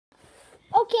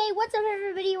Okay, what's up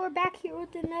everybody? We're back here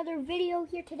with another video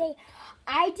here today.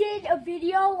 I did a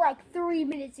video like 3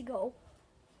 minutes ago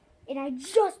and I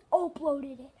just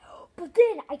uploaded it. But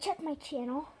then I checked my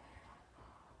channel,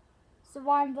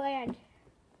 Savon Bland.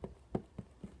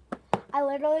 I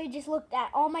literally just looked at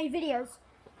all my videos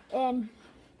and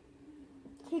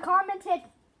he commented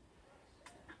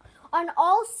on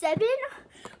all 7,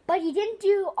 but he didn't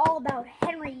do all about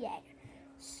Henry yet.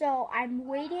 So I'm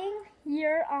waiting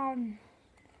here.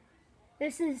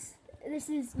 This is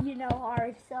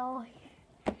hard. So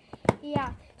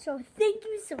yeah. So thank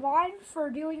you, Savon, for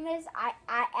doing this. I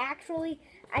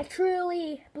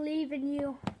truly believe in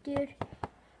you, dude.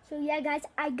 So yeah, guys,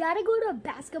 I gotta go to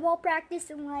basketball practice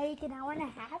in like an hour and a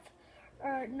half,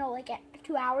 or no, like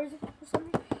 2 hours or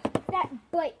something like that.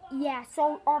 But yeah,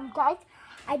 so guys,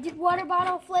 I did water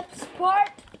bottle flips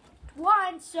part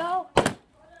 1. So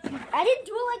I didn't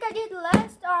do it like I did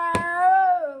last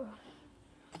time.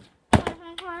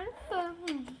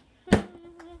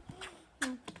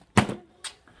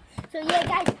 So yeah,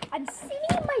 guys, I'm sitting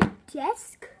at my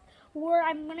desk where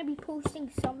I'm gonna be posting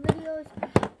some videos,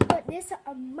 but this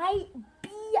might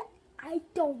be, I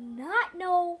do not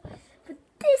know, but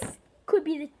this could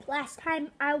be the last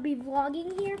time I'll be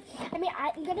vlogging here. I mean,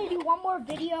 I'm gonna do one more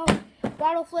video,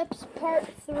 bottle flips part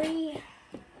 3.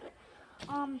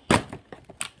 I'm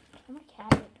gonna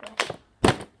cap it, bro.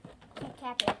 Can't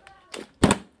cap it.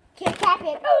 Can't cap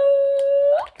it.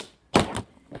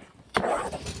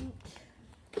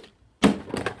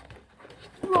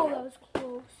 Bro, that was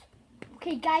close.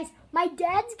 Okay, guys, my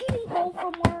dad's getting home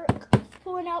from work.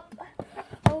 Pulling up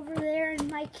over there, and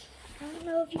Mike, I don't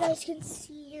know if you guys can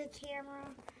see the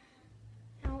camera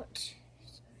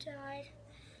outside,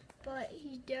 but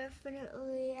he's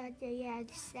definitely at the, yeah,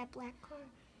 just that black car.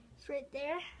 It's right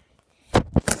there.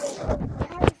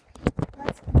 Guys,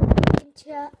 let's go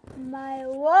into my,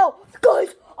 whoa,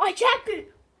 guys, I capped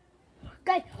it.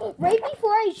 Guys, right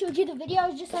before I showed you the video, I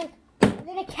was just like, and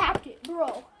then I capped it,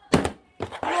 bro.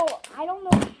 Bro, I don't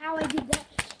know how I did that.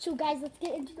 So guys, let's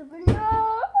get into the video.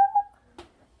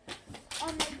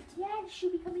 My dad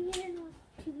should be coming in like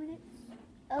 2 minutes.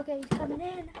 Okay, he's coming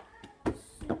in.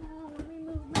 So let me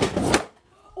move my,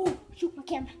 oh, shoot, my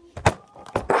camera.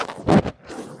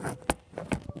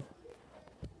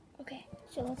 Okay,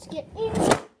 so let's get in.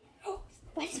 Oh,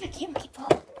 why does my camera keep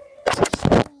falling?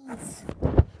 Jeez.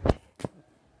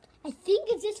 I think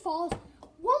if this falls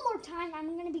one more time,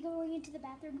 I'm going to be going into the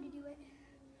bathroom to do it.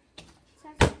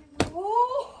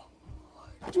 Oh,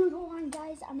 dude, hold on,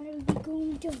 guys. I'm going to be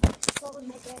going to go with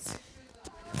my desk.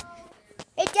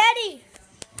 Hey, Daddy.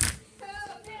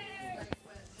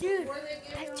 Dude, I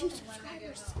have 2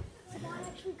 subscribers. Savon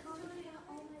actually commented on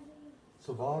all my videos.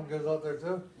 Savon goes out there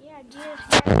too? Yeah, dude, I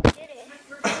did it.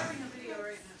 We're recording a video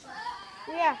right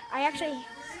now. Yeah, I actually.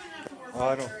 Oh,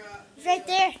 I don't. It's right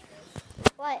there.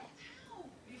 What?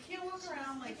 You can't walk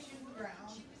around like shooting the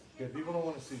ground. Yeah, people don't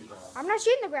want to see the ground. I'm not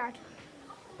shooting the ground.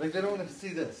 Like, they don't want to see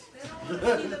this. They don't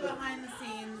want to see the behind the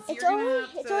scenes. It's You're gonna only have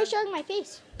it's to- only showing my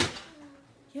face.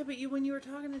 Yeah, but when you were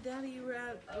talking to Daddy, you were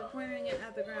pointing it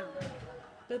at the ground.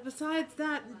 But besides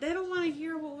that, they don't want to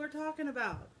hear what we're talking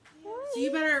about. So you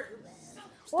better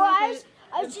stop Well, I it was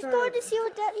and just start- going to see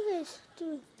what Daddy is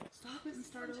doing. Stop it and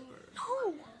start No.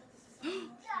 over.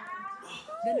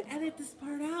 Then edit this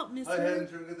part out, Hi, mister. hadn't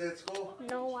you a good day at school?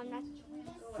 No, I'm not.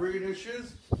 Free new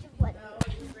shoes? What?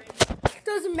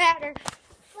 Doesn't matter.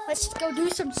 Let's just go do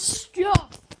some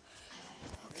stuff.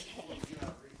 Okay.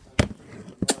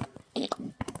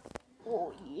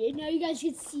 Oh yeah, now you guys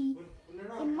can see.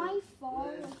 It might fall.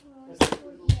 Yeah.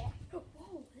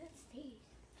 Whoa, that stays.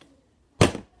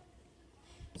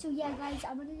 So yeah, guys,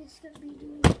 I'm just gonna be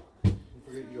doing. Don't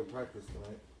forget you got practice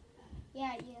tonight.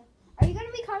 Yeah. Are you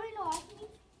gonna be coming to watch me?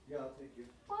 Yeah, I'll take you.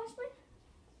 Watch me?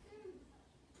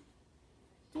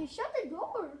 Dude, shut the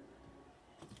door.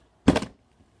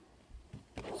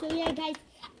 So yeah, guys,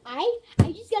 I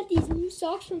just got these new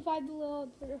socks from Five Below,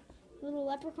 the little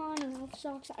leprechaun and elf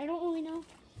socks. I don't really know.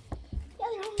 Yeah,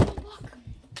 they don't really look.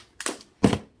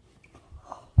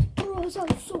 Bro, that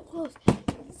was so close.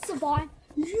 Savon,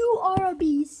 you are a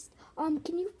beast.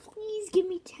 Can you please give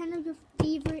me 10 of your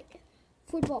favorite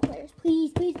football players?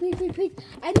 Please. I need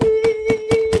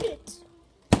it.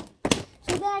 So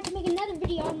that I can make another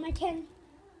video on my 10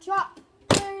 top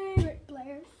favorite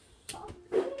players.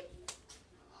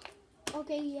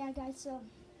 Okay, yeah, guys, so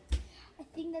I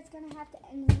think that's gonna have to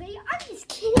end the video. I'm just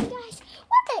kidding, guys.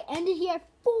 What? I ended here at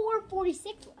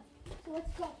 4:46 left. So let's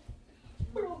go.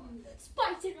 Bro,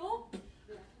 spice it up.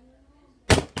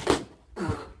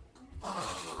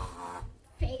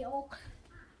 Fail.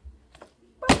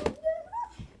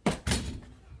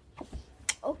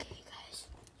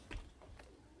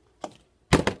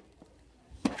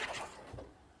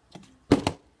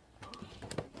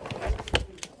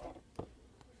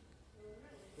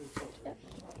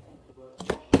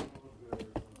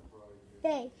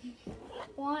 Hey,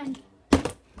 one.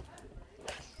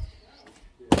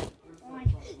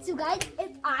 So guys,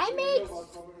 if I make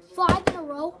 5 in a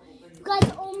row, you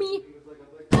guys owe me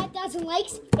 5,000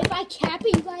 likes. If I cap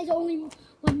it, you guys owe me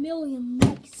 1 million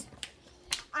likes.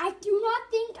 I do not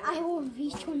think I will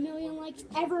reach 1 million likes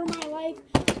ever in my life.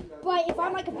 But if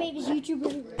I'm like a famous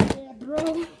YouTuber, yeah,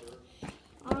 bro.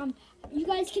 You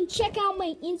guys can check out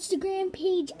my Instagram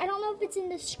page. I don't know if it's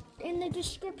in the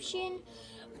description,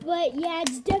 but yeah,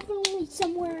 it's definitely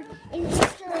somewhere in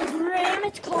Instagram.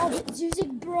 It's called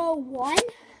ZuzikBro1.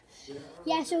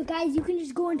 Yeah, so guys, you can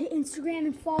just go into Instagram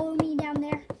and follow me down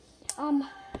there.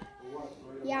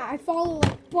 Yeah, I follow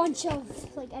like a bunch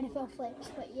of like NFL players,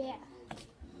 but yeah.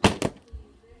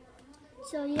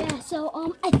 So yeah, I think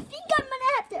I'm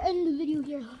gonna have to end the video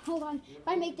here. Hold on, if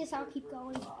I make this, I'll keep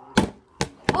going.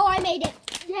 Oh, I made it.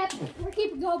 Yep, we're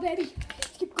keeping going, baby.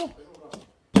 Let's keep going.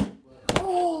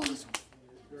 Oh.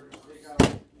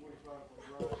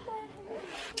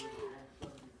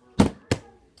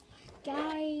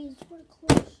 Guys, we're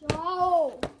close.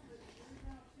 Oh.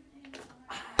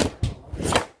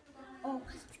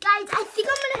 Guys, I think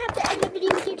I'm gonna have to end the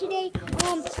video here today.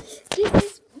 This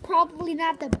is probably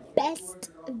not the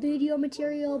best video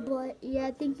material, but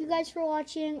yeah, thank you guys for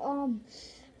watching.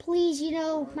 Please,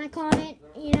 my comment,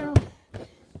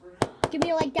 give me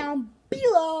a like down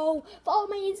below. Follow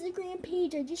my Instagram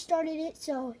page. I just started it,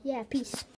 so yeah, peace.